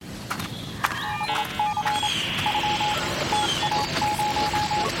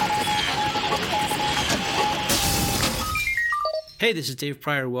Hey, this is Dave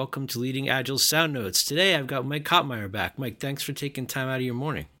Pryor. Welcome to Leading Agile Sound Notes. Today I've got Mike Kottmeyer back. Mike, thanks for taking time out of your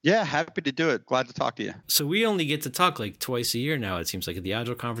morning. Yeah, happy to do it. Glad to talk to you. So we only get to talk like twice a year now, it seems like, at the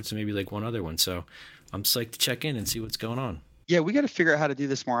Agile conference and maybe like one other one. So I'm psyched to check in and see what's going on. Yeah, we got to figure out how to do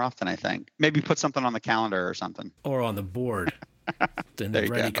this more often, I think. Maybe put something on the calendar or something. Or on the board. In the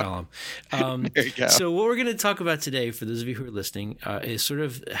ready column. There you go. So what we're going to talk about today, for those of you who are listening, is sort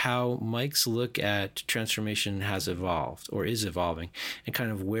of how Mike's look at transformation has evolved or is evolving, and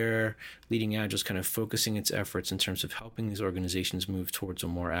kind of where Leading Agile is kind of focusing its efforts in terms of helping these organizations move towards a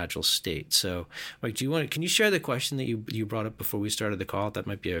more agile state. So, Mike, can you share the question that you brought up before we started the call? That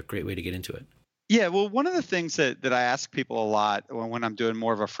might be a great way to get into it. Yeah, well, one of the things that I ask people a lot when I'm doing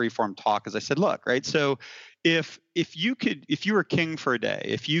more of a free-form talk is I said, look, right, so if you were king for a day,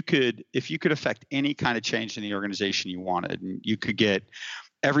 if you could affect any kind of change in the organization you wanted, and you could get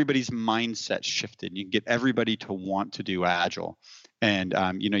everybody's mindset shifted, and you could get everybody to want to do agile, and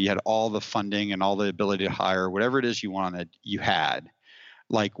you had all the funding and all the ability to hire, whatever it is you wanted, you had,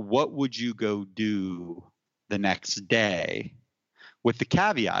 like, what would you go do the next day? With the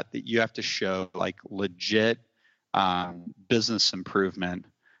caveat that you have to show like legit business improvement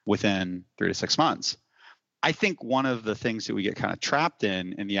within 3 to 6 months. I think one of the things that we get kind of trapped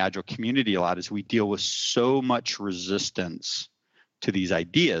in the Agile community a lot is we deal with so much resistance to these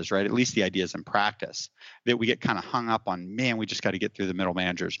ideas, right? At least the ideas in practice, that we get kind of hung up on, man, we just got to get through the middle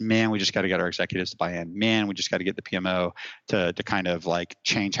managers. Man, we just got to get our executives to buy in. Man, we just got to get the PMO to kind of like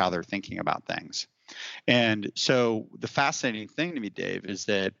change how they're thinking about things. And so the fascinating thing to me, Dave, is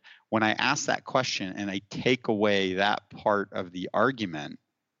that when I ask that question and I take away that part of the argument,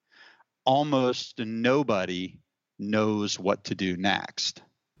 almost nobody knows what to do next.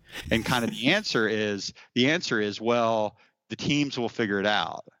 And kind of the answer is, well, the teams will figure it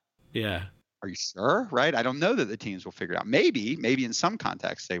out. Yeah. Are you sure? Right? I don't know that the teams will figure it out. Maybe in some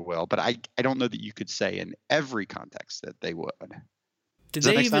contexts they will, but I don't know that you could say in every context that they would. Did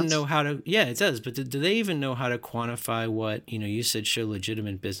they even know how to? Yeah, it does. But do they even know how to quantify what, you said show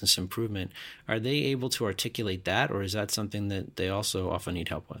legitimate business improvement? Are they able to articulate that, or is that something that they also often need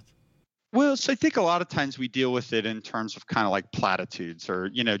help with? Well, so I think a lot of times we deal with it in terms of kind of like platitudes, or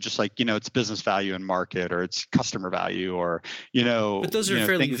just like it's business value in market, or it's customer value, or But those are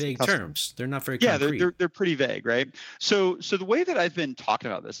fairly vague terms. They're not very concrete. Yeah, they're pretty vague, right? So the way that I've been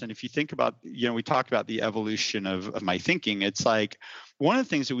talking about this, and if you think about we talked about the evolution of my thinking, it's like one of the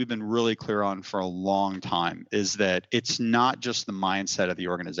things that we've been really clear on for a long time is that it's not just the mindset of the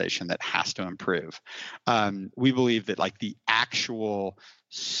organization that has to improve. We believe that like the actual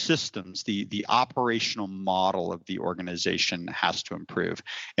systems, the operational model of the organization has to improve.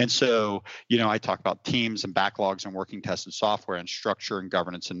 And so, I talk about teams and backlogs and working tested software and structure and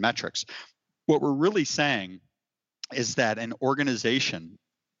governance and metrics. What we're really saying is that an organization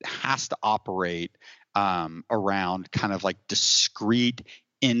has to operate around kind of like discrete,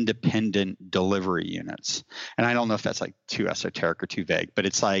 independent delivery units. And I don't know if that's like too esoteric or too vague, but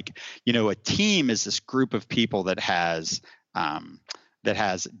it's like, a team is this group of people that has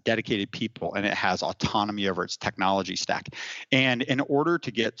dedicated people, and it has autonomy over its technology stack. And in order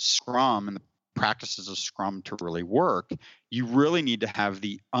to get Scrum and the practices of Scrum to really work, you really need to have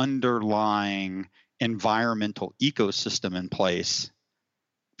the underlying environmental ecosystem in place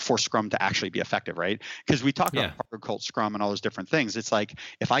for Scrum to actually be effective, right? Because we talk about Parker Cult Scrum and all those different things. It's like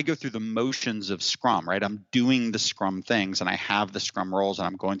if I go through the motions of Scrum, right? I'm doing the Scrum things and I have the Scrum roles and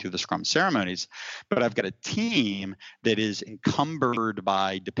I'm going through the Scrum ceremonies, but I've got a team that is encumbered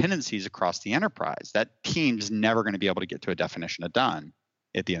by dependencies across the enterprise. That team's never going to be able to get to a definition of done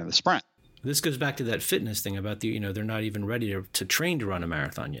at the end of the sprint. This goes back to that fitness thing about they're not even ready to train to run a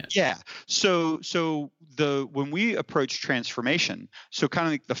marathon yet. Yeah. So when we approach transformation, so kind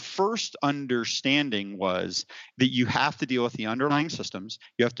of like the first understanding was that you have to deal with the underlying systems,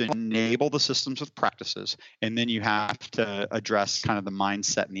 you have to enable the systems with practices, and then you have to address kind of the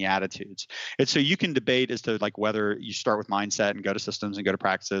mindset and the attitudes. And so you can debate as to like whether you start with mindset and go to systems and go to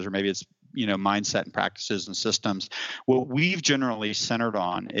practices, or maybe it's mindset and practices and systems. What we've generally centered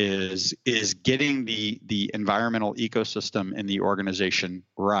on is getting the environmental ecosystem in the organization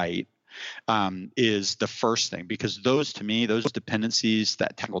right, is the first thing, because those dependencies,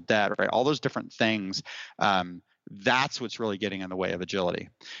 that technical debt, right, all those different things, that's what's really getting in the way of agility.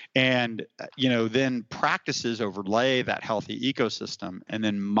 And then practices overlay that healthy ecosystem, and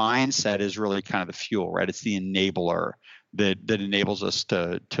then mindset is really kind of the fuel, right? It's the enabler that enables us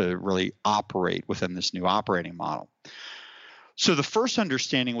to really operate within this new operating model. So the first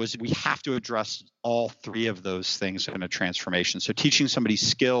understanding was we have to address all three of those things in a transformation. So teaching somebody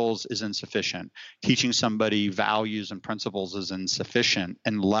skills is insufficient. Teaching somebody values and principles is insufficient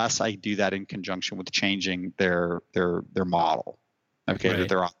unless I do that in conjunction with changing their model, okay, Right. that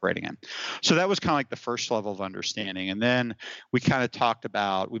they're operating in. So that was kind of like the first level of understanding. And then we kind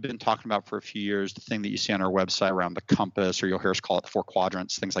of we've been talking about for a few years, the thing that you see on our website around the compass, or you'll hear us call it the 4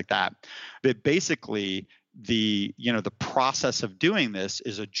 quadrants, things like that. But basically, the process of doing this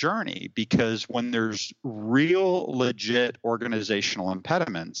is a journey, because when there's real legit organizational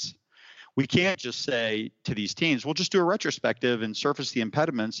impediments, we can't just say to these teams, we'll just do a retrospective and surface the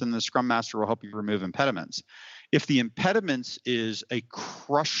impediments, and the Scrum Master will help you remove impediments. If the impediments is a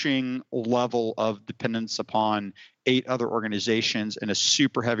crushing level of dependence upon 8 other organizations and a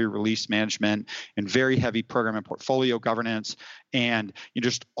super heavy release management and very heavy program and portfolio governance, and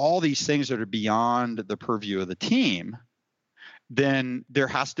just all these things that are beyond the purview of the team, then there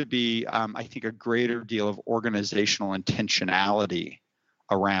has to be, I think, a greater deal of organizational intentionality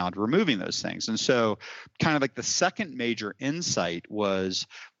around removing those things. And so kind of like the second major insight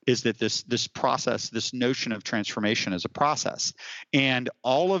is that this process, this notion of transformation is a process, and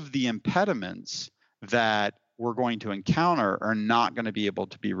all of the impediments that we're going to encounter are not going to be able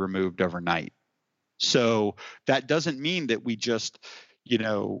to be removed overnight. So that doesn't mean that we just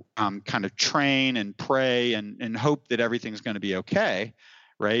kind of train and pray and hope that everything's going to be okay,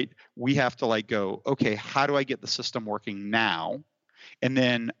 right? We have to go, okay, how do I get the system working now? And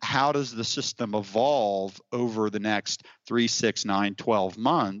then how does the system evolve over the next 3, 6, 9, 12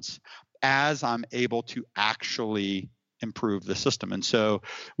 months as I'm able to actually improve the system? And so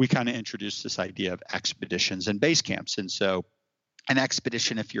we kind of introduced this idea of expeditions and base camps. And so an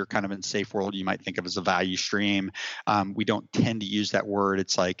expedition, if you're kind of in safe world, you might think of as a value stream. We don't tend to use that word.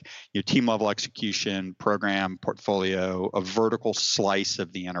 It's like team level execution, program, portfolio, a vertical slice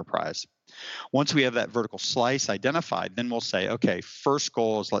of the enterprise. Once we have that vertical slice identified, then we'll say, okay, first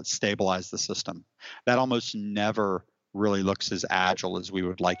goal is let's stabilize the system. That almost never really looks as agile as we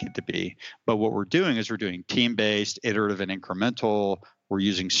would like it to be. But what we're doing is we're doing team-based, iterative, and incremental. We're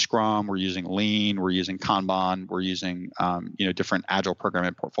using Scrum, we're using Lean, we're using Kanban, we're using different agile program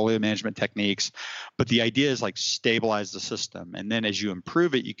and portfolio management techniques. But the idea is stabilize the system. And then as you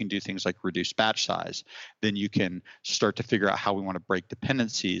improve it, you can do things like reduce batch size. Then you can start to figure out how we want to break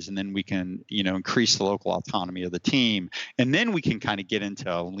dependencies. And then we can increase the local autonomy of the team. And then we can kind of get into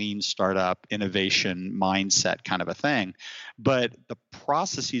a lean startup innovation mindset kind of a thing. But the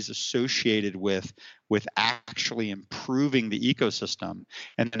processes associated with actually improving the ecosystem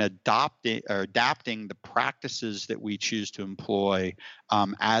and then adapting the practices that we choose to employ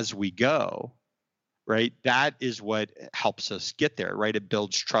as we go, right? That is what helps us get there, right? It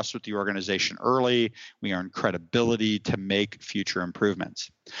builds trust with the organization early. We earn credibility to make future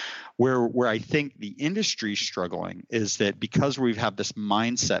improvements. Where I think the industry is struggling is that because we have this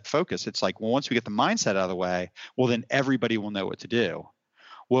mindset focus, it's like, well, once we get the mindset out of the way, well, then everybody will know what to do.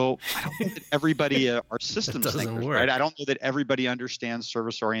 Well, I don't think that everybody are systems thinkers, right? I don't know that everybody understands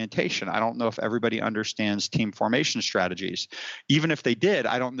service orientation. I don't know if everybody understands team formation strategies. Even if they did,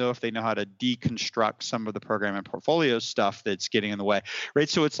 I don't know if they know how to deconstruct some of the program and portfolio stuff that's getting in the way, right?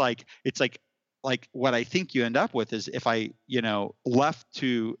 So it's like what I think you end up with is if I, left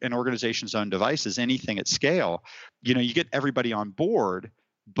to an organization's own devices, anything at scale, you get everybody on board.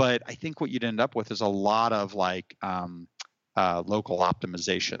 But I think what you'd end up with is a lot of local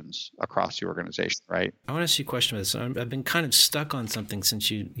optimizations across the organization, right? I want to ask you a question about this. I've been kind of stuck on something since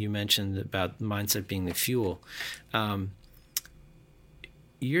you mentioned about mindset being the fuel.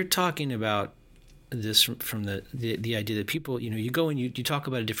 You're talking about this from the idea that people, you go and you talk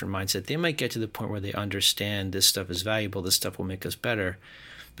about a different mindset. They might get to the point where they understand this stuff is valuable, this stuff will make us better,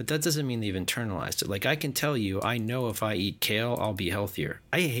 but that doesn't mean they've internalized it. Like I can tell you, I know if I eat kale, I'll be healthier.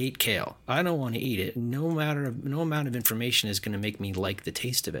 I hate kale. I don't want to eat it. No amount of information is going to make me like the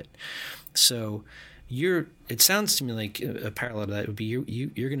taste of it. So it sounds to me like a parallel to that would be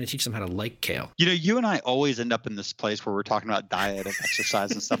you're going to teach them how to like kale. You and I always end up in this place where we're talking about diet and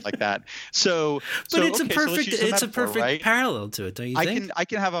exercise and stuff like that. But it's a perfect right? parallel to it, don't you think? I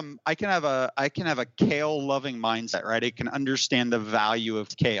can have a kale loving mindset, right? It can understand the value of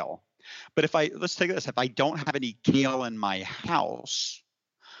kale. But let's take this, if I don't have any kale in my house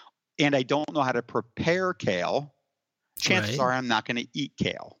and I don't know how to prepare kale, chances are I'm not going to eat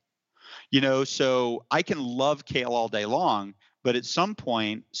kale. So I can love kale all day long, but at some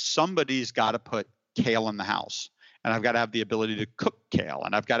point, somebody's got to put kale in the house. And I've got to have the ability to cook kale,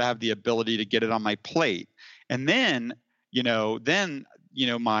 and I've got to have the ability to get it on my plate. And then,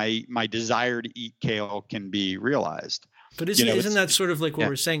 my desire to eat kale can be realized. But isn't that sort of like what yeah.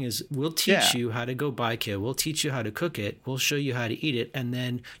 we're saying is we'll teach Yeah. you how to go buy kale, we'll teach you how to cook it, we'll show you how to eat it, and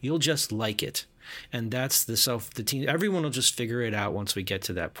then you'll just like it. And that's the team. Everyone will just figure it out once we get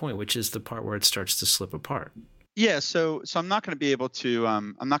to that point, which is the part where it starts to slip apart. Yeah, so I'm not going to be able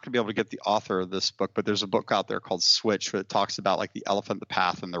to get the author of this book, but there's a book out there called Switch that talks about like the elephant, the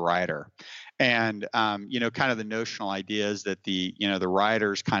path, and the rider. And kind of the notional idea is that the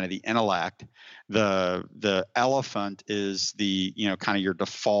rider is kind of the intellect, the elephant is the kind of your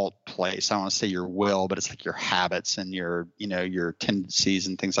default place. I don't want to say your will, but it's like your habits and your tendencies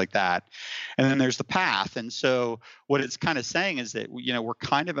and things like that. And then there's the path. And so what it's kind of saying is that we're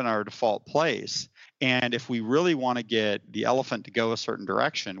kind of in our default place. And if we really want to get the elephant to go a certain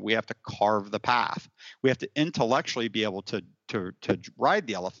direction, we have to carve the path. We have to intellectually be able to ride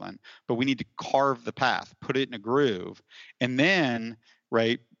the elephant, but we need to carve the path, put it in a groove. And then,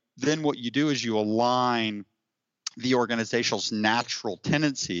 then what you do is you align the organization's natural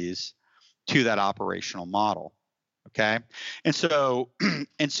tendencies to that operational model. Okay. And so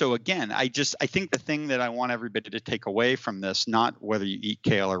again, I think the thing that I want everybody to take away from this, not whether you eat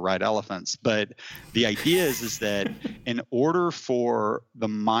kale or ride elephants, but the idea is that in order for the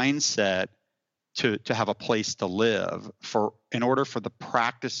mindset to have a place to live, in order for the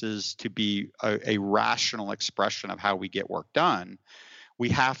practices to be a rational expression of how we get work done, we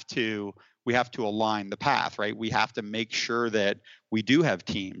have to align the path, right? We have to make sure that we do have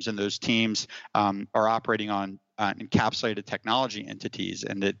teams, and those teams are operating on encapsulated technology entities,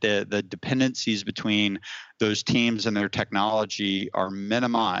 and that the dependencies between those teams and their technology are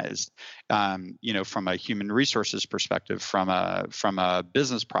minimized. From a human resources perspective, from a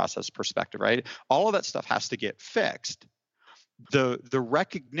business process perspective, right? All of that stuff has to get fixed. The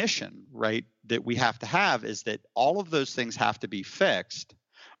recognition, right, that we have to have is that all of those things have to be fixed,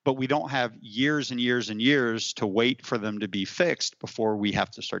 but we don't have years and years and years to wait for them to be fixed before we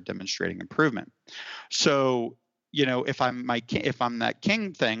have to start demonstrating improvement. So, if I'm that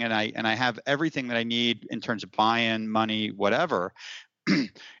king thing and I have everything that I need in terms of buy-in, money, whatever,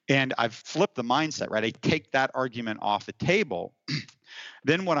 and I've flipped the mindset, right? I take that argument off the table.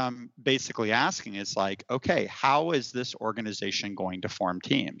 Then what I'm basically asking is like, okay, how is this organization going to form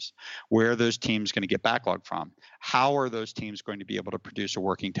teams? Where are those teams going to get backlog from? How are those teams going to be able to produce a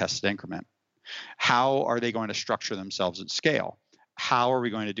working tested increment? How are they going to structure themselves at scale? How are we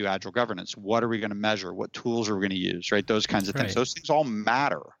going to do agile governance? What are we going to measure? What tools are we going to use, right? Those kinds of things. Those things all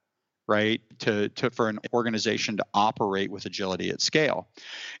matter, right? For an organization to operate with agility at scale.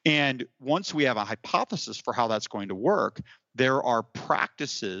 And once we have a hypothesis for how that's going to work, there are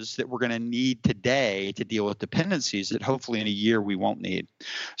practices that we're going to need today to deal with dependencies that hopefully in a year we won't need.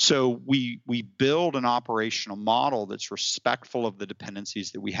 So we build an operational model that's respectful of the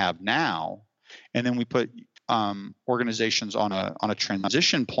dependencies that we have now, and then we put organizations on a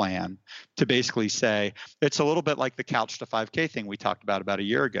transition plan to basically say it's a little bit like the couch to 5K thing we talked about a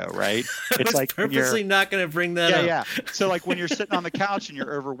year ago, right? It's like purposely not going to bring that up. Yeah. So like when you're sitting on the couch and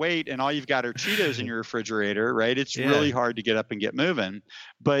you're overweight and all you've got are Cheetos in your refrigerator, right? It's really hard to get up and get moving.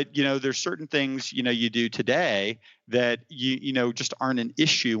 But there's certain things you do today that you just aren't an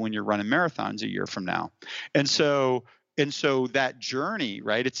issue when you're running marathons a year from now, and so that journey,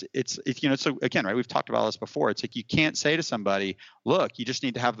 right? It's so again, right? We've talked about this before. It's like you can't say to somebody, look, you just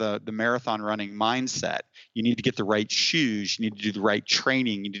need to have the marathon running mindset. You need to get the right shoes. You need to do the right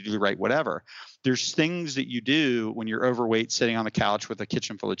training. You need to do the right whatever. There's things that you do when you're overweight, sitting on the couch with a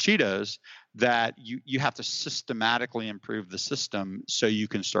kitchen full of Cheetos, that you have to systematically improve the system so you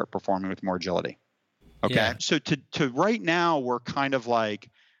can start performing with more agility. Okay. Yeah. So to right now, we're kind of like,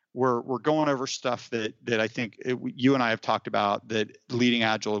 we're going over stuff that I think you and I have talked about, that leading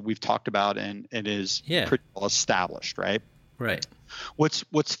agile we've talked about and is pretty well established, right? Right.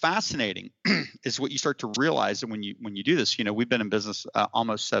 What's fascinating is what you start to realize, and when you do this, we've been in business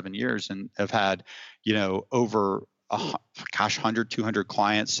almost 7 years and have had over 100, 200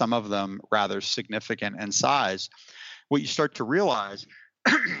 clients, some of them rather significant in size. What you start to realize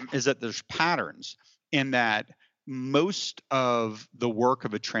is that there's patterns in that. Most of the work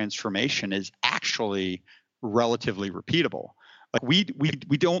of a transformation is actually relatively repeatable. Like we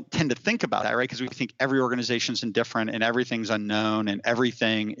don't tend to think about that, right? Because we think every organization's indifferent and everything's unknown and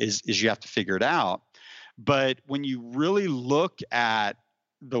everything is you have to figure it out. But when you really look at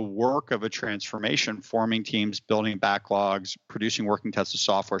the work of a transformation, forming teams, building backlogs, producing working tested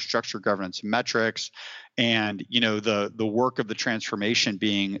software, structured governance metrics, and the work of the transformation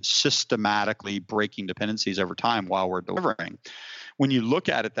being systematically breaking dependencies over time while we're delivering. When you look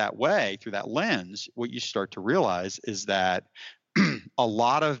at it that way, through that lens, what you start to realize is that a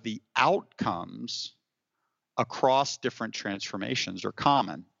lot of the outcomes across different transformations are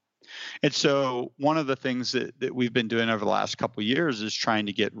common. And so one of the things that we've been doing over the last couple of years is trying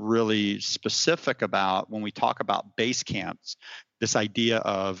to get really specific about when we talk about base camps, this idea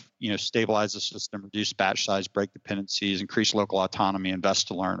of, stabilize the system, reduce batch size, break dependencies, increase local autonomy, invest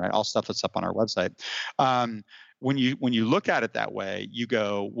to learn, right? All stuff that's up on our website. When you look at it that way, you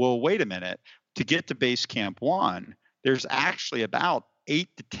go, well, wait a minute. To get to base camp 1, there's actually about 8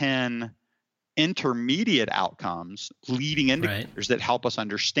 to 10 intermediate outcomes, leading indicators that help us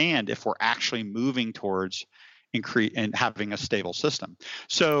understand if we're actually moving towards and having a stable system.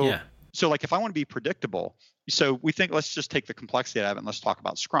 So like if I want to be predictable, so we think, let's just take the complexity out of it and let's talk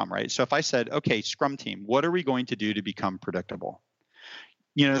about Scrum, right? So if I said, okay, Scrum team, what are we going to do to become predictable?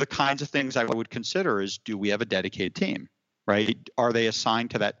 The kinds of things I would consider is, do we have a dedicated team, right? Are they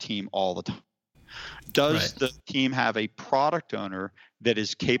assigned to that team all the time? Does the team have a product owner that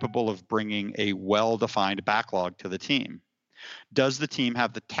is capable of bringing a well-defined backlog to the team? Does the team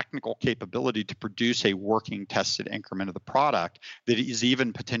have the technical capability to produce a working, tested increment of the product that is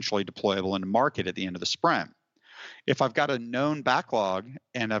even potentially deployable in the market at the end of the sprint? If I've got a known backlog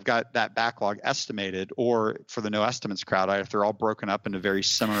and I've got that backlog estimated, or for the no estimates crowd, if they're all broken up into very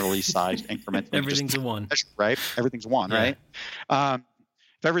similarly sized increments, everything's a 1, right? Everything's 1, right?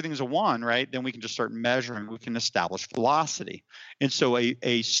 If everything's a 1, right, then we can just start measuring. We can establish velocity. And so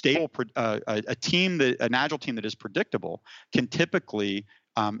a stable, a team an agile team that is predictable can typically,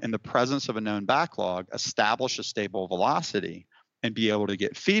 in the presence of a known backlog, establish a stable velocity and be able to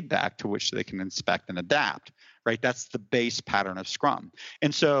get feedback to which they can inspect and adapt. Right, that's the base pattern of Scrum.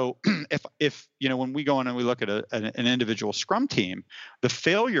 And so, if when we go in and we look at an individual Scrum team, the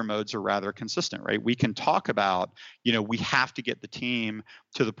failure modes are rather consistent. Right, we can talk about we have to get the team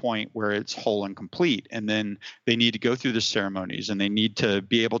to the point where it's whole and complete, and then they need to go through the ceremonies, and they need to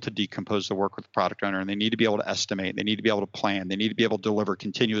be able to decompose the work with the product owner, and they need to be able to estimate, they need to be able to plan, they need to be able to deliver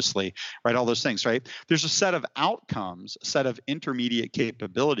continuously. Right, all those things. Right, there's a set of outcomes, a set of intermediate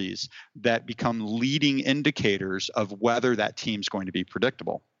capabilities that become leading indicators of whether that team's going to be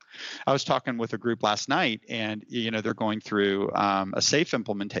predictable. I was talking with a group last night, and they're going through a SAFe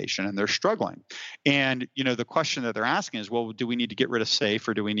implementation, and they're struggling. And the question that they're asking is, well, do we need to get rid of SAFe,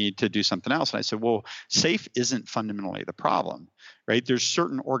 or do we need to do something else? And I said, well, SAFe isn't fundamentally the problem, right? There's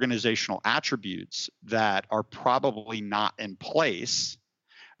certain organizational attributes that are probably not in place,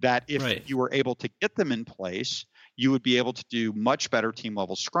 that if you were able to get them in place, you would be able to do much better team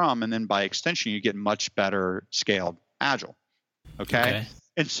level Scrum, and then by extension, you get much better scaled Agile. Okay.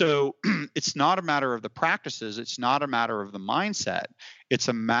 And so it's not a matter of the practices. It's not a matter of the mindset. It's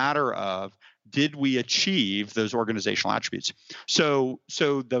a matter of, did we achieve those organizational attributes? So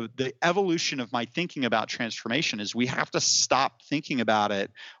the evolution of my thinking about transformation is we have to stop thinking about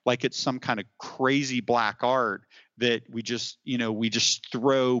it like it's some kind of crazy black art that we just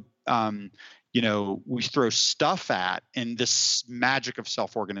throw we throw stuff at, and this magic of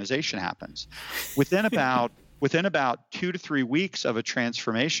self-organization happens. Within about 2 to 3 weeks of a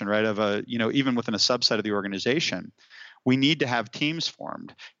transformation, right, of even within a subset of the organization, we need to have teams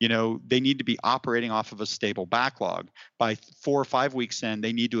formed. They need to be operating off of a stable backlog. By 4 or 5 weeks in,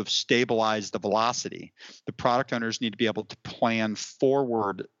 they need to have stabilized the velocity. The product owners need to be able to plan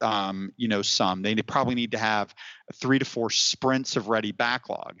forward, some. They probably need to have 3 to 4 sprints of ready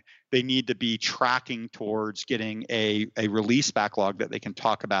backlog. They need to be tracking towards getting a release backlog that they can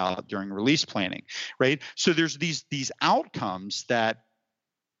talk about during release planning, right? So there's these outcomes that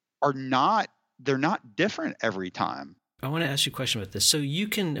they're not different every time. I want to ask you a question about this. So you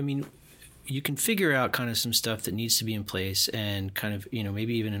can figure out kind of some stuff that needs to be in place, and kind of,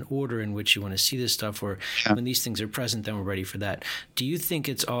 maybe even an order in which you want to see this stuff, or when these things are present, then we're ready for that. Do you think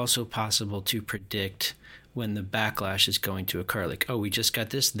it's also possible to predict when the backlash is going to occur? Like, oh, we just got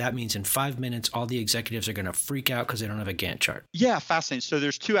this. That means in 5 minutes, all the executives are going to freak out because they don't have a Gantt chart. Yeah, fascinating. So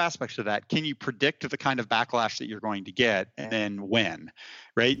there's 2 aspects to that. Can you predict the kind of backlash that you're going to get, and then when,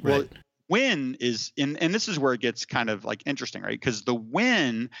 right? Well, when is and this is where it gets kind of like interesting, right? Because the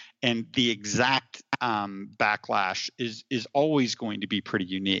when and the exact backlash is always going to be pretty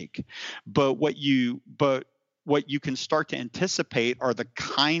unique. But what you can start to anticipate are the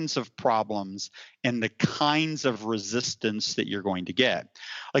kinds of problems and the kinds of resistance that you're going to get.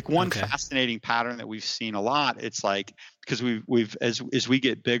 Like one fascinating pattern that we've seen a lot, it's like, because we've as we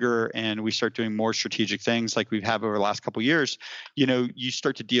get bigger and we start doing more strategic things like we have over the last couple of years, you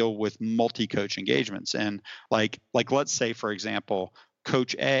start to deal with multi-coach engagements. And like let's say, for example,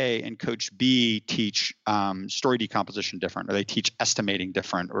 Coach A and Coach B teach story decomposition different, or they teach estimating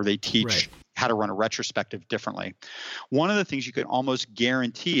different, or they teach how to run a retrospective differently. One of the things you can almost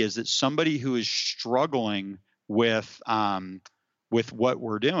guarantee is that somebody who is struggling with what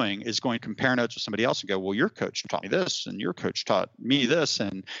we're doing is going to compare notes with somebody else and go, well, your coach taught me this and your coach taught me this,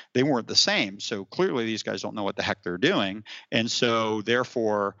 and they weren't the same. So clearly these guys don't know what the heck they're doing. And so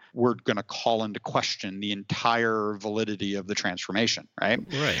therefore we're going to call into question the entire validity of the transformation. Right.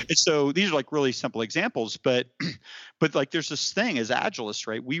 And so these are like really simple examples, but like there's this thing as Agilists,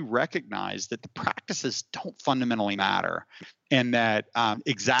 right? We recognize that the practices don't fundamentally matter, and that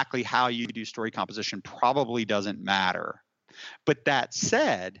exactly how you do story composition probably doesn't matter. But that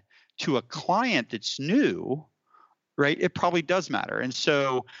said, to a client that's new, right, it probably does matter. And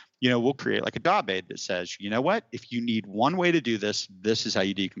so, we'll create like a job aid that says, you know what, if you need one way to do this, this is how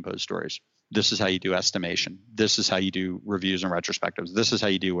you decompose stories. This is how you do estimation. This is how you do reviews and retrospectives. This is how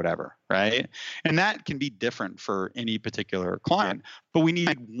you do whatever, right? And that can be different for any particular client, but we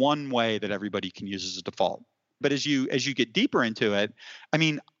need one way that everybody can use as a default. But as you get deeper into it, I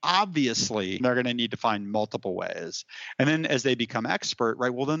mean, obviously they're going to need to find multiple ways. And then as they become expert,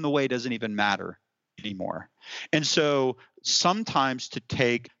 right, well, then the way doesn't even matter anymore. And so sometimes to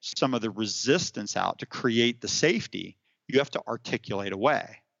take some of the resistance out to create the safety, you have to articulate a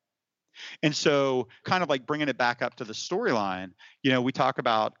way. And so kind of like bringing it back up to the storyline, we talk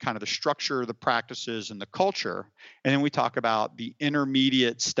about kind of the structure, the practices, and the culture. And then we talk about the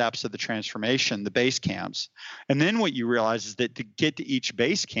intermediate steps of the transformation, the base camps. And then what you realize is that to get to each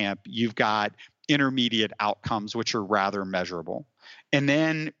base camp, you've got intermediate outcomes, which are rather measurable. And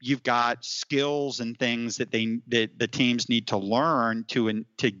then you've got skills and things that the teams need to learn to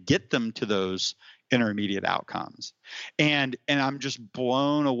get them to those intermediate outcomes. And I'm just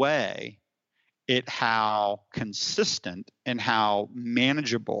blown away at how consistent and how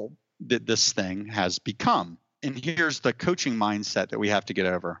manageable that this thing has become. And here's the coaching mindset that we have to get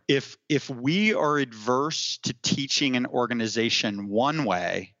over. If we are adverse to teaching an organization one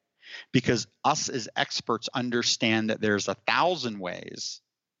way because us as experts understand that there's 1,000 ways,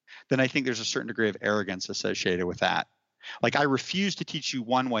 then I think there's a certain degree of arrogance associated with that. Like, I refuse to teach you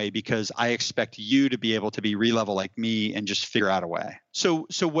one way because I expect you to be able to be re-level like me and just figure out a way. So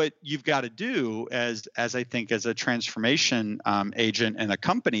what you've got to do as I think as a transformation agent in a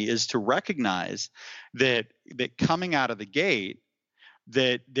company is to recognize that coming out of the gate,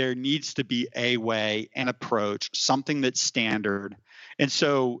 that there needs to be a way, an approach, something that's standard. And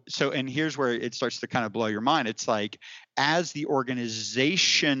so here's where it starts to kind of blow your mind. It's like, as the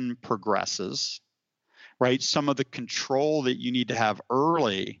organization progresses, right, some of the control that you need to have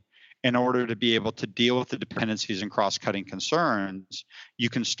early in order to be able to deal with the dependencies and cross-cutting concerns, you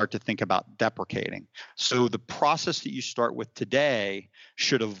can start to think about deprecating. So the process that you start with today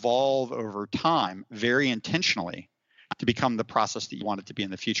should evolve over time very intentionally to become the process that you want it to be in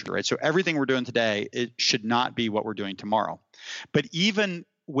the future, right? So everything we're doing today, it should not be what we're doing tomorrow. But even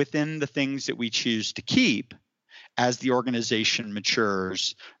within the things that we choose to keep, as the organization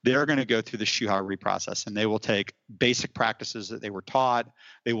matures, they're going to go through the Shuhai reprocess, and they will take basic practices that they were taught.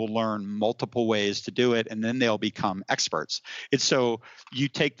 They will learn multiple ways to do it, and then they'll become experts. And so you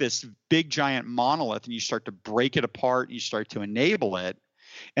take this big giant monolith and you start to break it apart, and you start to enable it,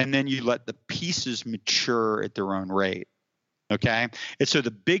 and then you let the pieces mature at their own rate. Okay. And so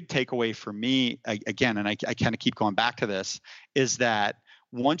the big takeaway for me, again, and I kind of keep going back to this, is that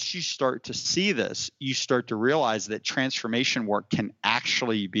once you start to see this, you start to realize that transformation work can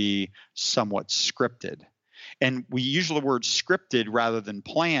actually be somewhat scripted. And we use the word scripted rather than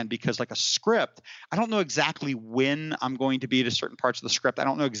planned because, like a script, I don't know exactly when I'm going to be at certain parts of the script. I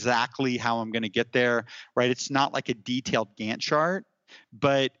don't know exactly how I'm going to get there, right? It's not like a detailed Gantt chart,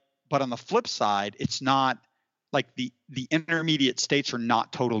 but on the flip side, it's not like the intermediate states are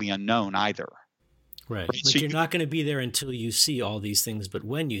not totally unknown either. Right. Like, so you're not going to be there until you see all these things, but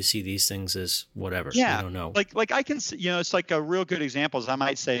when you see these things is whatever. Yeah. I don't know. Like I can, it's like a real good example is I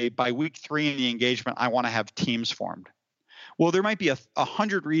might say by week 3 in the engagement, I want to have teams formed. Well, there might be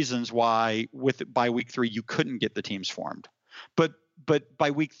 100 reasons why by week 3, you couldn't get the teams formed. But by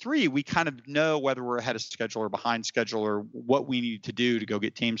week 3, we kind of know whether we're ahead of schedule or behind schedule or what we need to do to go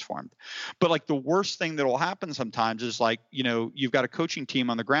get teams formed. But like the worst thing that will happen sometimes is like, you've got a coaching team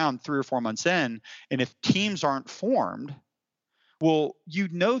on the ground 3 or 4 months in, and if teams aren't formed, well,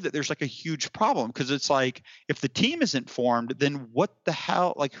 that there's like a huge problem because it's like, if the team isn't formed, then what the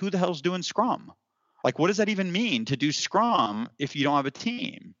hell, like who the hell's doing Scrum? Like, what does that even mean to do Scrum if you don't have a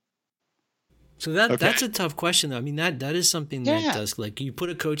team? So that's a tough question, though. I mean, that is something that does, like, you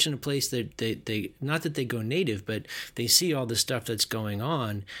put a coach in a place that they not that they go native, but they see all the stuff that's going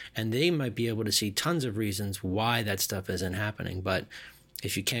on, and they might be able to see tons of reasons why that stuff isn't happening. But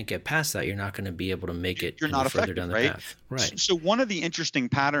if you can't get past that, you're not going to be able to make it you're any not further effective, down the right? path. Right. So one of the interesting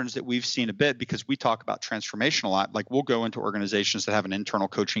patterns that we've seen a bit, because we talk about transformation a lot, like we'll go into organizations that have an internal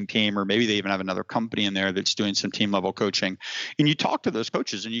coaching team, or maybe they even have another company in there that's doing some team level coaching. And you talk to those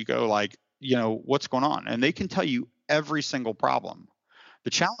coaches and you go like, what's going on? And they can tell you every single problem. The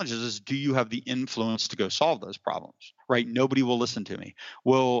challenge is do you have the influence to go solve those problems, right? Nobody will listen to me.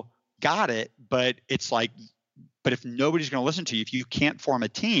 Well, got it. But it's like, but if nobody's going to listen to you, if you can't form a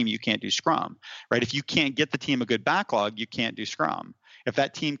team, you can't do Scrum, right? If you can't get the team a good backlog, you can't do Scrum. If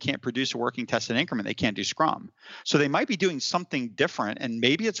that team can't produce a working tested increment, they can't do Scrum. So they might be doing something different, and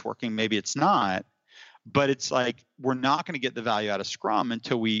maybe it's working, maybe it's not. But it's like we're not going to get the value out of Scrum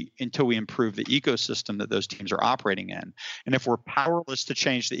until we improve the ecosystem that those teams are operating in. And if we're powerless to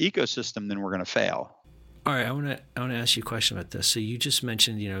change the ecosystem, then we're going to fail. All right, I want to ask you a question about this. So you just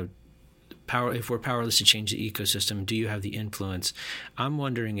mentioned, if we're powerless to change the ecosystem, do you have the influence? I'm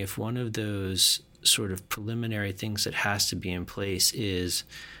wondering if one of those sort of preliminary things that has to be in place is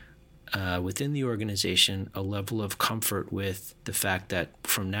within the organization a level of comfort with the fact that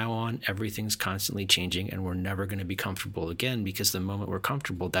from now on everything's constantly changing and we're never going to be comfortable again, because the moment we're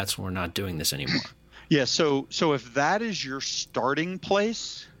comfortable, that's when we're not doing this anymore. Yeah. So if that is your starting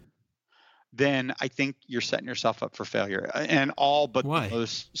place, then I think you're setting yourself up for failure. And all but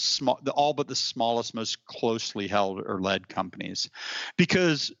the smallest, most closely held or led companies,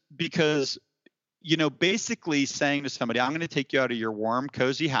 because basically saying to somebody, I'm going to take you out of your warm,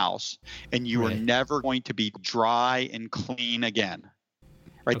 cozy house, and you are never going to be dry and clean again.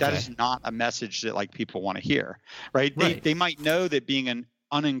 Right? Okay. That is not a message that like people want to hear. Right? They might know that being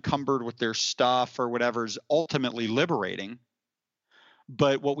unencumbered with their stuff or whatever is ultimately liberating.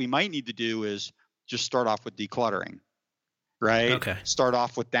 But what we might need to do is just start off with decluttering, right? Okay. Start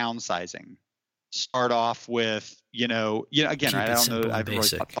off with downsizing. Start off with, again, right? I don't know. I've really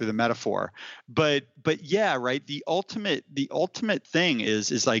thought through the metaphor, but yeah, right. The ultimate thing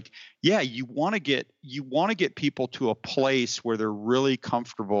is like, yeah, you want to get people to a place where they're really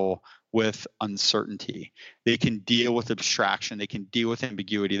comfortable with uncertainty. They can deal with abstraction. They can deal with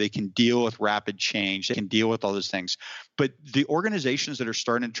ambiguity. They can deal with rapid change. They can deal with all those things. But the organizations that are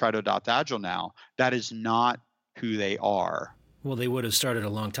starting to try to adopt Agile now, that is not who they are. Well, they would have started a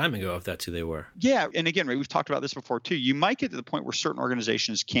long time ago if that's who they were. Yeah. And again, right, we've talked about this before too. You might get to the point where certain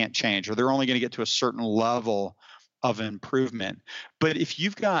organizations can't change, or they're only going to get to a certain level of improvement. But if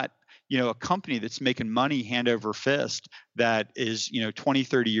you've got a company that's making money hand over fist, that is 20,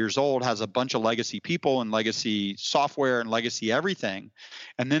 30 years old, has a bunch of legacy people and legacy software and legacy everything,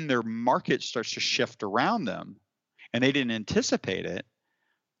 and then their market starts to shift around them and they didn't anticipate it,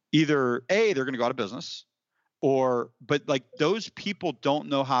 either A, they're going to go out of business, but like those people don't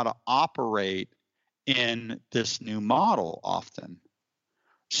know how to operate in this new model often.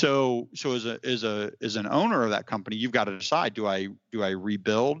 So as an owner of that company, you've got to decide, do I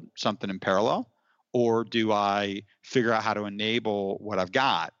rebuild something in parallel, or do I figure out how to enable what I've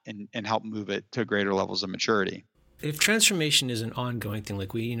got and help move it to greater levels of maturity? If transformation is an ongoing thing,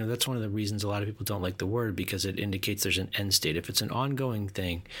 like that's one of the reasons a lot of people don't like the word, because it indicates there's an end state. If it's an ongoing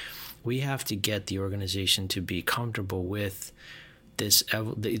thing, we have to get the organization to be comfortable with this.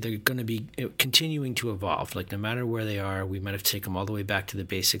 They're going to be continuing to evolve. Like no matter where they are, we might have to take them all the way back to the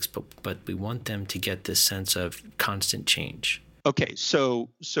basics, but we want them to get this sense of constant change. Okay, so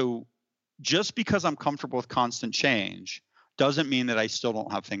just because I'm comfortable with constant change doesn't mean that I still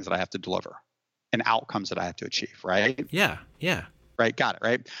don't have things that I have to deliver and outcomes that I have to achieve, right? Yeah. Right, got it,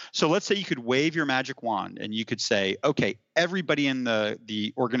 right? So let's say you could wave your magic wand and you could say, okay, everybody in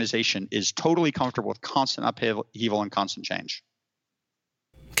the organization is totally comfortable with constant upheaval and constant change.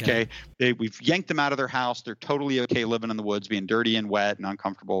 Okay. We've yanked them out of their house. They're totally okay living in the woods, being dirty and wet and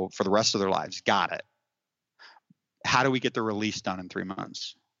uncomfortable for the rest of their lives. Got it. How do we get the release done in 3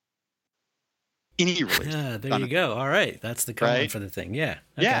 months? Any release. There you go. All right. That's the code for the thing. Yeah.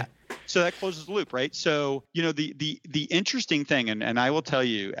 Okay. Yeah. So that closes the loop, right? So, the interesting thing, and I will tell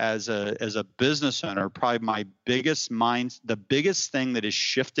you as a business owner, probably the biggest thing that has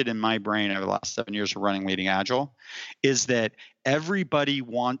shifted in my brain over the last 7 years of running Leading Agile is that everybody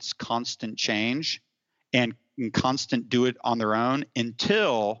wants constant change and constant do it on their own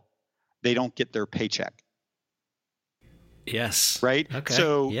until they don't get their paycheck. Yes. Right. Okay.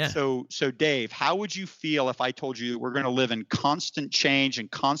 So Dave, how would you feel if I told you we're going to live in constant change and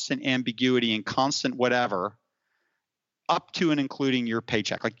constant ambiguity and constant whatever up to and including your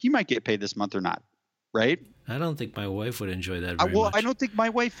paycheck? Like you might get paid this month or not. Right. I don't think my wife would enjoy that very much. I don't think my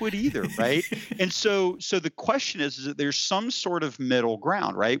wife would either. Right. And so the question is that there's some sort of middle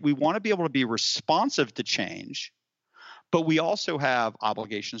ground, right? We want to be able to be responsive to change, But we also have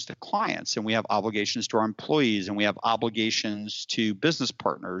obligations to clients, and we have obligations to our employees, and we have obligations to business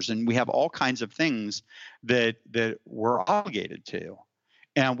partners, and we have all kinds of things that we're obligated to.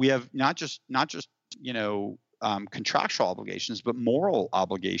 And we have not just contractual obligations, but moral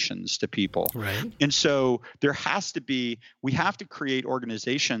obligations to people. Right. And so we have to create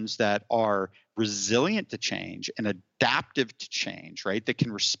organizations that are resilient to change and adaptive to change, right? That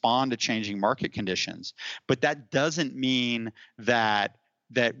can respond to changing market conditions. But that doesn't mean that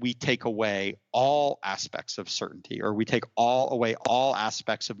we take away all aspects of certainty, or we take away all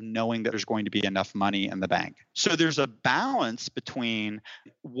aspects of knowing that there's going to be enough money in the bank. So there's a balance between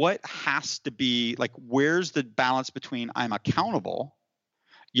what has to be, like, where's the balance between I'm accountable,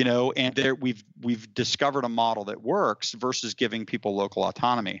 and there we've discovered a model that works versus giving people local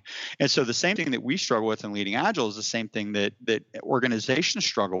autonomy. And so the same thing that we struggle with in Leading Agile is the same thing that organizations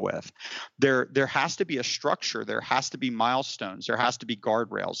struggle with. There has to be a structure, there has to be milestones, there has to be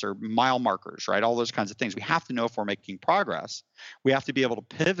guardrails or mile markers, right? All those kinds of things. We have to know if we're making progress. We have to be able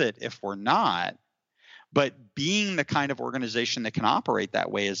to pivot if we're not. But being the kind of organization that can operate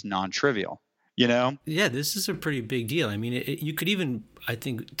that way is non-trivial. Yeah, this is a pretty big deal. I mean, you could even, I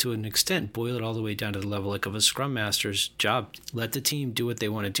think, to an extent, boil it all the way down to the level like of a Scrum Master's job. Let the team do what they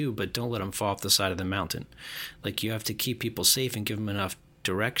want to do, but don't let them fall off the side of the mountain. Like, you have to keep people safe and give them enough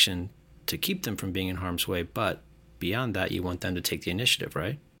direction to keep them from being in harm's way. But beyond that, you want them to take the initiative,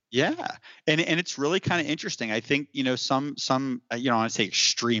 right? Yeah. And it's really kind of interesting. I think, some I want to say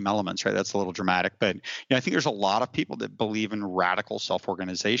extreme elements, right? That's a little dramatic, but I think there's a lot of people that believe in radical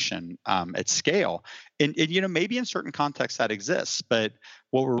self-organization at scale. And maybe in certain contexts that exists, but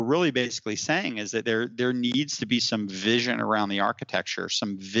what we're really basically saying is that there needs to be some vision around the architecture,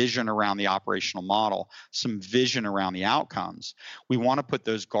 some vision around the operational model, some vision around the outcomes. We want to put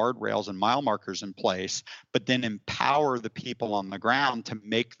those guardrails and mile markers in place, but then empower the people on the ground to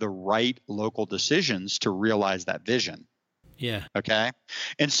make the right local decisions to realize that vision. Yeah. Okay.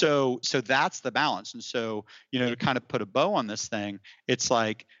 And so that's the balance. And so, to kind of put a bow on this thing, it's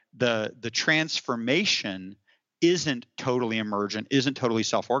like the transformation isn't totally emergent, isn't totally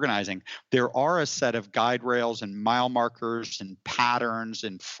self-organizing. There are a set of guide rails and mile markers and patterns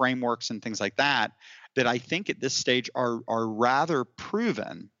and frameworks and things like that I think at this stage are rather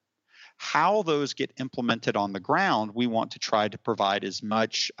proven. How those get implemented on the ground, we want to try to provide as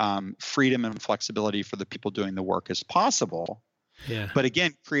much freedom and flexibility for the people doing the work as possible. Yeah. But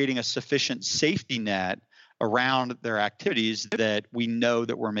again, creating a sufficient safety net around their activities that we know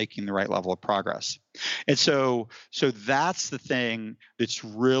that we're making the right level of progress. And so that's the thing that's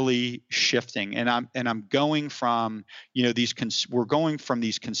really shifting. And I'm going from, we're going from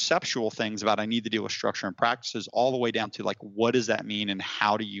these conceptual things about I need to deal with structure and practices all the way down to like, what does that mean and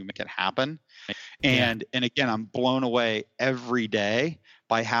how do you make it happen? And again, I'm blown away every day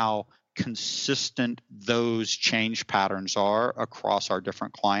by how consistent those change patterns are across our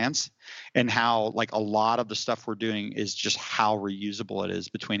different clients, and how like a lot of the stuff we're doing is just how reusable it is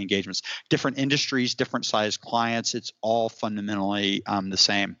between engagements, different industries, different size clients. It's all fundamentally the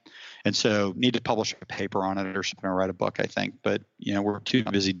same. And so need to publish a paper on it or something, or write a book, I think. But we're too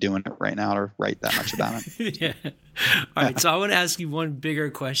busy doing it right now to write that much about it. Yeah. All right. So I want to ask you one bigger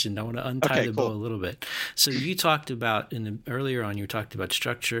question. I want to untie the bow a little bit. So you talked about earlier on, you talked about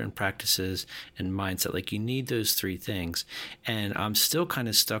structure and practices and mindset. Like, you need those three things. And I'm still kind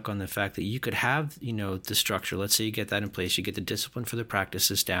of stuck on the fact that you could have, the structure. Let's say you get that in place. You get the discipline for the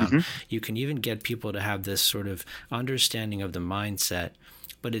practices down. Mm-hmm. You can even get people to have this sort of understanding of the mindset.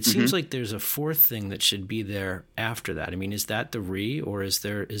 But it seems like there's a fourth thing that should be there after that. I mean, is that the or is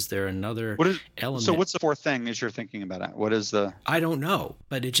there another element? So what's the fourth thing as you're thinking about it? What is the? I don't know,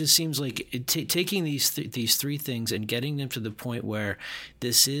 but it just seems like taking these three things and getting them to the point where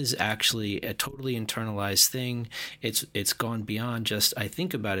this is actually a totally internalized thing. It's gone beyond just I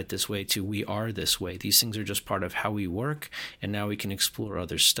think about it this way to we are this way. These things are just part of how we work, and now we can explore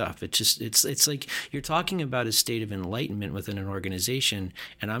other stuff. It's like you're talking about a state of enlightenment within an organization.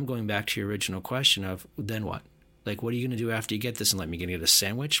 And I'm going back to your original question of then what? Like, what are you going to do after you get this and let me get a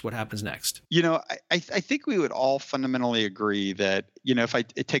sandwich? What happens next? I think we would all fundamentally agree that, if I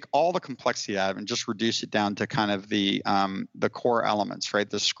take all the complexity out of it and just reduce it down to kind of the core elements, right?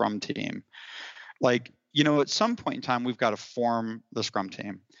 The Scrum team. Like, at some point in time, we've got to form the Scrum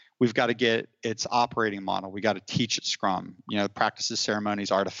team. We've got to get its operating model. We got to teach it Scrum, practices, ceremonies,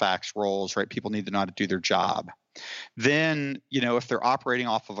 artifacts, roles, right? People need to know how to do their job. Then, if they're operating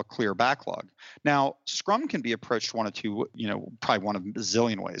off of a clear backlog. Now, Scrum can be approached one of two, probably one of a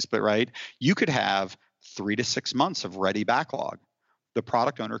zillion ways, but right, you could have 3 to 6 months of ready backlog. The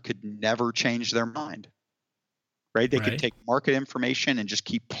product owner could never change their mind. right? They could Right. take market information and just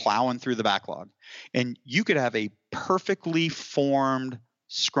keep plowing through the backlog. And you could have a perfectly formed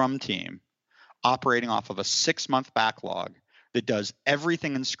Scrum team operating off of a 6-month backlog that does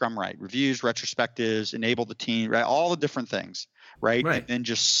everything in Scrum right: reviews, retrospectives, enable the team, right? All the different things, right? Right. And then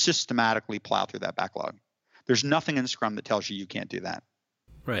just systematically plow through that backlog. There's nothing in Scrum that tells you can't do that.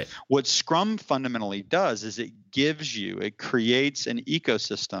 Right. What Scrum fundamentally does is it creates an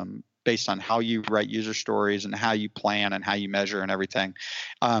ecosystem based on how you write user stories and how you plan and how you measure and everything.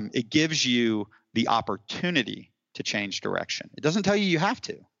 It gives you the opportunity to change direction. It doesn't tell you you have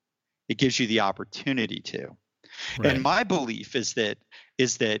to. It gives you the opportunity to. Right. And my belief is that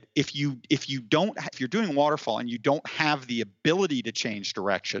if you're doing waterfall and you don't have the ability to change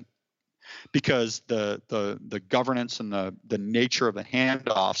direction because the governance and the nature of the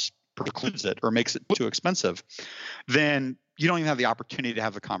handoffs precludes it or makes it too expensive, then you don't even have the opportunity to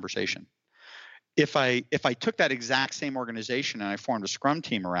have the conversation. If I took that exact same organization and I formed a Scrum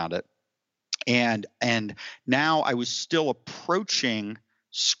team around it, and now I was still approaching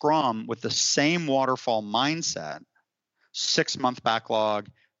Scrum with the same waterfall mindset, 6-month backlog,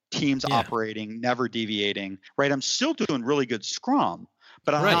 teams operating, never deviating, right? I'm still doing really good Scrum,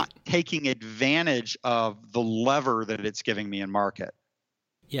 but I'm not taking advantage of the lever that it's giving me in market.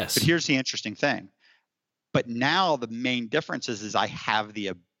 Yes. But here's the interesting thing. But now the main difference is I have the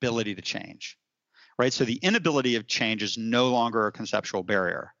ability to change, right? So the inability of change is no longer a conceptual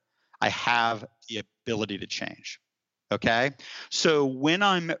barrier. I have the ability to change. Okay. So when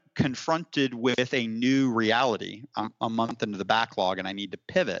I'm confronted with a new reality, I'm a month into the backlog and I need to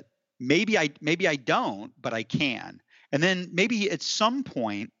pivot, maybe I don't, but I can. And then maybe at some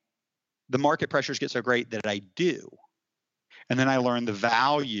point the market pressures get so great that I do. And then I learn the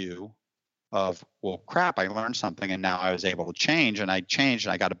value of, well, crap, I learned something and now I was able to change, and I changed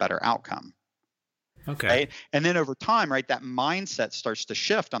and I got a better outcome. Okay. Right. And then over time, right, that mindset starts to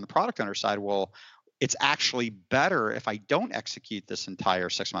shift on the product owner side. Well, it's actually better if I don't execute this entire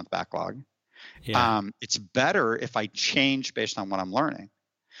 6-month backlog. Yeah. It's better if I change based on what I'm learning,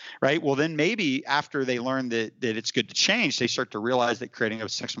 right? Well, then maybe after they learn that it's good to change, they start to realize that creating a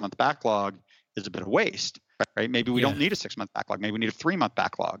 6-month backlog is a bit of waste, right? Maybe we don't need a 6-month backlog. Maybe we need a 3-month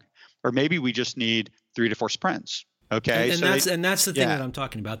backlog, or maybe we just need 3 to 4 sprints. Okay. And that's the thing that I'm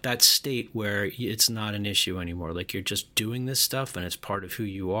talking about, that state where it's not an issue anymore. Like you're just doing this stuff and it's part of who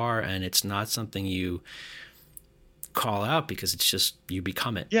you are, and it's not something you call out because it's just, you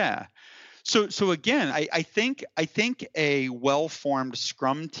become it. Yeah. So again, I think a well-formed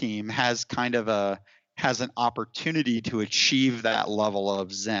Scrum team has an opportunity to achieve that level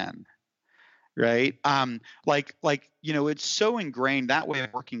of Zen. Right. It's so ingrained, that way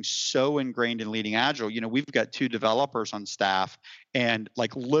of working, so ingrained in Leading Agile. We've got 2 developers on staff, and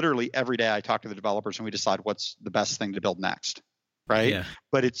like literally every day I talk to the developers and we decide what's the best thing to build next. Right. Yeah.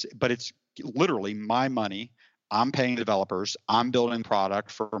 But it's literally my money. I'm paying developers. I'm building product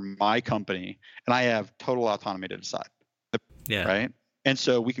for my company, and I have total autonomy to decide. Yeah. Right. And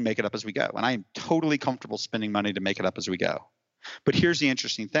so we can make it up as we go. And I am totally comfortable spending money to make it up as we go. But here's the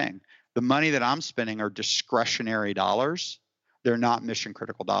interesting thing. The money that I'm spending are discretionary dollars. They're not mission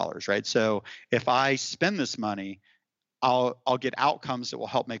critical dollars, right? So if I spend this money, I'll get outcomes that will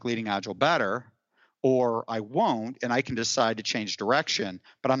help make Leading Agile better, or I won't, and I can decide to change direction,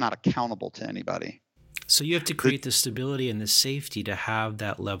 but I'm not accountable to anybody. So you have to create the stability and the safety to have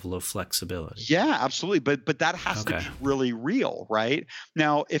that level of flexibility. Yeah, absolutely. But that has to be really real, right?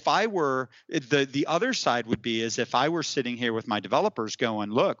 Now, if I were the other side would be is if I were sitting here with my developers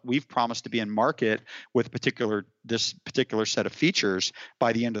going, look, we've promised to be in market with this particular set of features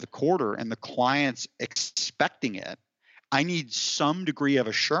by the end of the quarter, and the client's expecting it. I need some degree of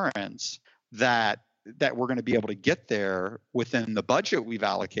assurance that we're going to be able to get there within the budget we've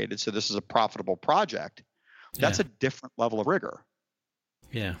allocated. So this is a profitable project. That's a different level of rigor.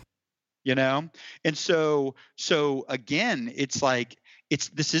 Yeah. And so again, it's like,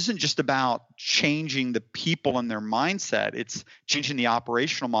 this isn't just about changing the people and their mindset. It's changing the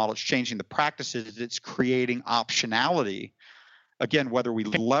operational model. It's changing the practices. It's creating optionality. Again, whether we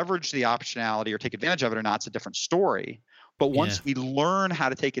leverage the optionality or take advantage of it or not, it's a different story. But once we learn how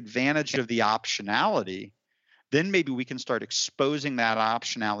to take advantage of the optionality, then maybe we can start exposing that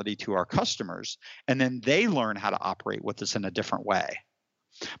optionality to our customers, and then they learn how to operate with us in a different way.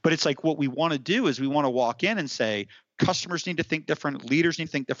 But it's like, what we want to do is we want to walk in and say, customers need to think different, leaders need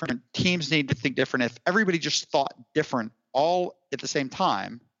to think different, teams need to think different. If everybody just thought different all at the same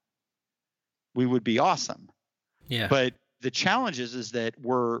time, we would be awesome. Yeah. But the challenge is that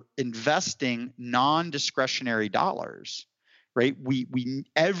we're investing non-discretionary dollars right?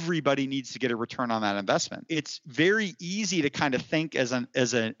 Everybody needs to get a return on that investment. It's very easy to kind of think as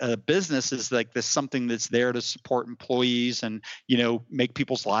a business is like this something that's there to support employees and, make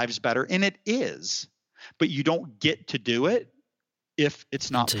people's lives better. And it is, but you don't get to do it if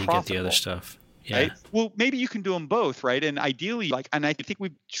it's not until you profitable. get the other stuff. Yeah. Right? Well, maybe you can do them both, right? And ideally, and I think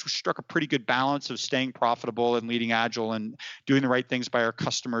we've struck a pretty good balance of staying profitable and leading agile and doing the right things by our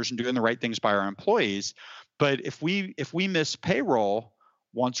customers and doing the right things by our employees. But if we miss payroll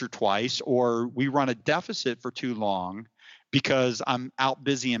once or twice, or we run a deficit for too long because I'm out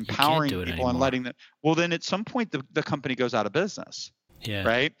busy empowering people and letting them, well, then at some point the company goes out of business. Yeah.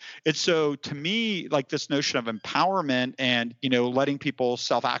 Right. And so to me, like this notion of empowerment and, letting people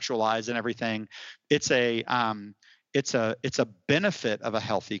self-actualize and everything, it's a benefit of a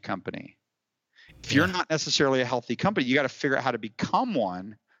healthy company. If you're not necessarily a healthy company, you got to figure out how to become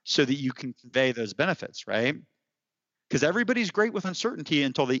one so that you can convey those benefits. Right. Because everybody's great with uncertainty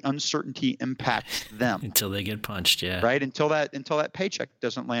until the uncertainty impacts them. Until they get punched. Yeah. Right. Until that paycheck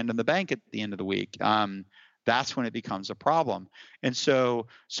doesn't land in the bank at the end of the week. That's when it becomes a problem. And so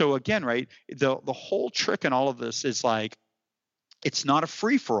again, right, the whole trick in all of this is like, it's not a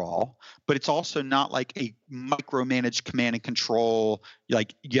free for all, but it's also not like a micromanaged command and control,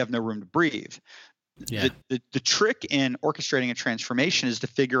 like you have no room to breathe. Yeah. The trick in orchestrating a transformation is to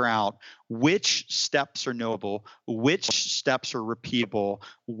figure out which steps are knowable, which steps are repeatable,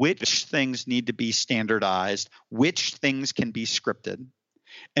 which things need to be standardized, which things can be scripted.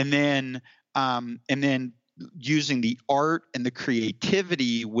 And then using the art and the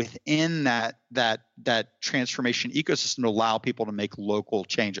creativity within that transformation ecosystem to allow people to make local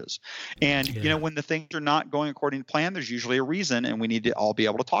changes. And when the things are not going according to plan, there's usually a reason, and we need to all be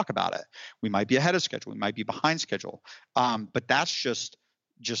able to talk about it. We might be ahead of schedule, we might be behind schedule, but that's just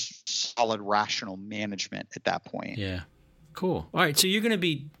solid rational management at that point. Yeah. Cool. All right. So you're going to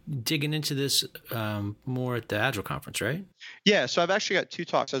be digging into this more at the Agile conference, right? Yeah. So I've actually got 2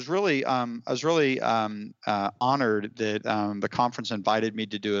 talks. I was really honored that the conference invited me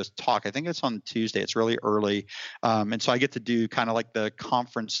to do a talk. I think it's on Tuesday. It's really early. And so I get to do kind of like the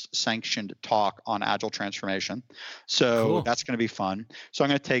conference sanctioned talk on Agile transformation. So That's going to be fun. So I'm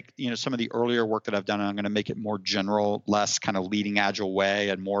going to take, some of the earlier work that I've done, and I'm going to make it more general, less kind of leading Agile way,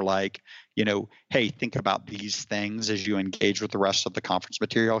 and more like, hey, think about these things as you engage with the rest of the conference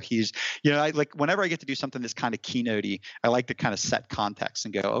material. I like whenever I get to do something that's kind of keynote-y, I like to kind of set context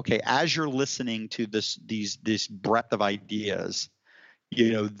and go, okay, as you're listening to this breadth of ideas,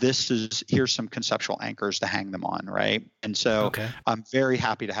 here's some conceptual anchors to hang them on, right? And so I'm very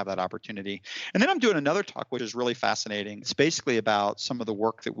happy to have that opportunity. And then I'm doing another talk, which is really fascinating. It's basically about some of the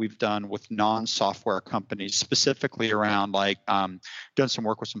work that we've done with non-software companies, specifically around done some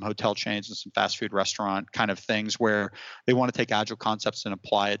work with some hotel chains and some fast food restaurant kind of things where they want to take Agile concepts and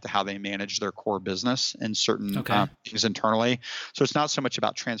apply it to how they manage their core business and certain things internally. So it's not so much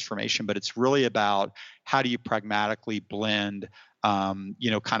about transformation, but it's really about how do you pragmatically blend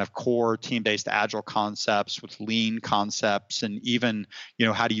kind of core team-based Agile concepts with lean concepts, and even,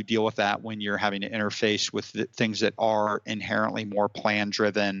 how do you deal with that when you're having to interface with things that are inherently more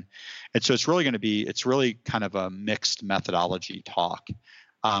plan-driven? And so it's really kind of a mixed methodology talk,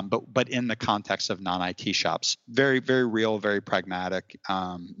 but in the context of non-IT shops, very, very real, very pragmatic,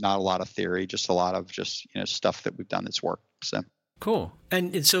 not a lot of theory, just a lot of stuff that we've done that's worked. So. Cool.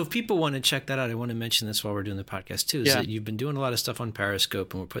 And so if people want to check that out, I want to mention this while we're doing the podcast too, is that you've been doing a lot of stuff on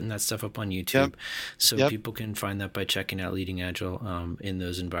Periscope, and we're putting that stuff up on YouTube. So people can find that by checking out Leading Agile in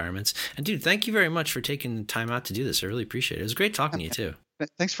those environments. And dude, thank you very much for taking the time out to do this. I really appreciate it. It was great talking to you too.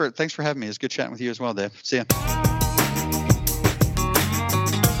 Thanks for having me. It was good chatting with you as well, Dave. See ya.